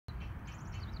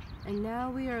And now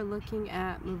we are looking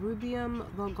at Marrubium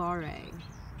vulgare,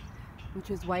 which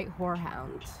is white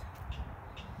horehound.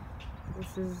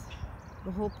 This is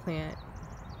the whole plant.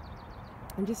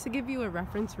 And just to give you a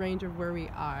reference range of where we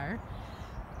are,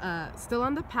 still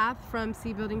on the path from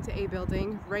C building to A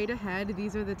building, right ahead,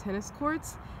 these are the tennis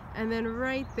courts. And then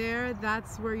right there,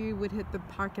 that's where you would hit the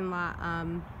parking lot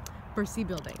for C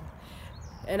building.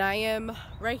 And I am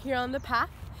right here on the path.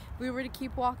 If we were to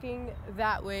keep walking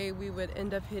that way, we would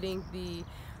end up hitting the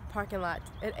parking lot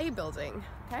at A building,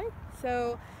 okay?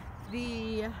 So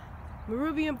the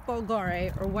Marrubium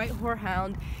vulgare, or white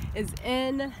horehound, is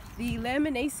in the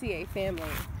Laminaceae family,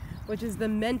 which is the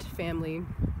mint family.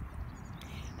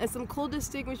 And some cool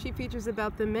distinguishing features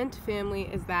about the mint family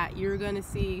is that you're going to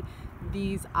see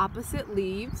these opposite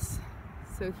leaves,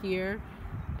 so here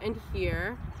and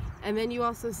here, and then you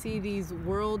also see these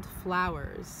whorled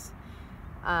flowers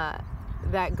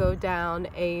that go down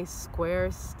a square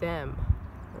stem.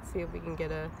 Let's see if we can get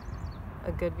a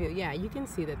good view. Yeah, you can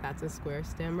see that that's a square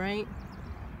stem, right?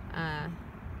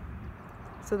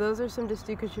 So those are some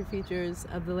distinguishing features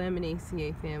of the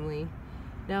Laminaceae family.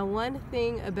 Now, one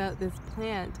thing about this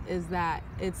plant is that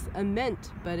it's a mint,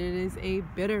 but it is a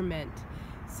bitter mint.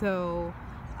 So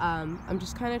I'm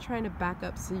just kind of trying to back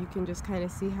up so you can just kind of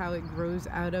see how it grows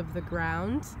out of the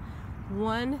ground.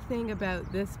 One thing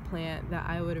about this plant that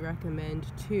I would recommend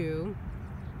too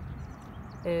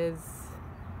is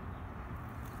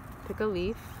pick a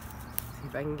leaf, see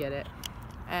if I can get it,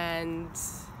 and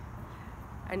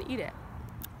eat it.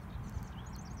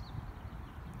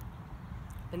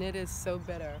 And it is so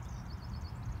bitter.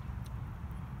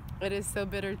 It is so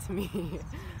bitter to me.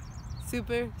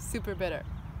 Super, super bitter.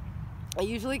 I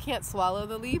usually can't swallow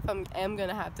the leaf. I'm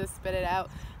gonna have to spit it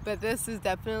out, but this is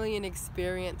definitely an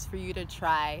experience for you to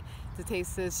try to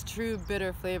taste this true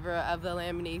bitter flavor of the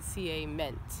Laminaceae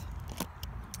mint.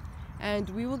 And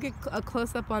we will get a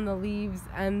close-up on the leaves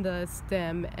and the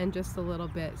stem in just a little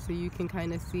bit so you can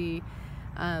kind of see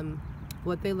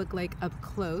what they look like up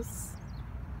close.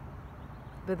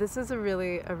 But this is a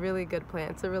really good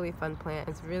plant. It's a really fun plant.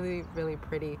 It's really, really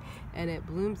pretty, and it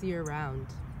blooms year-round.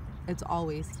 It's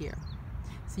always here.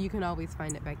 So you can always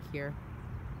find it back here.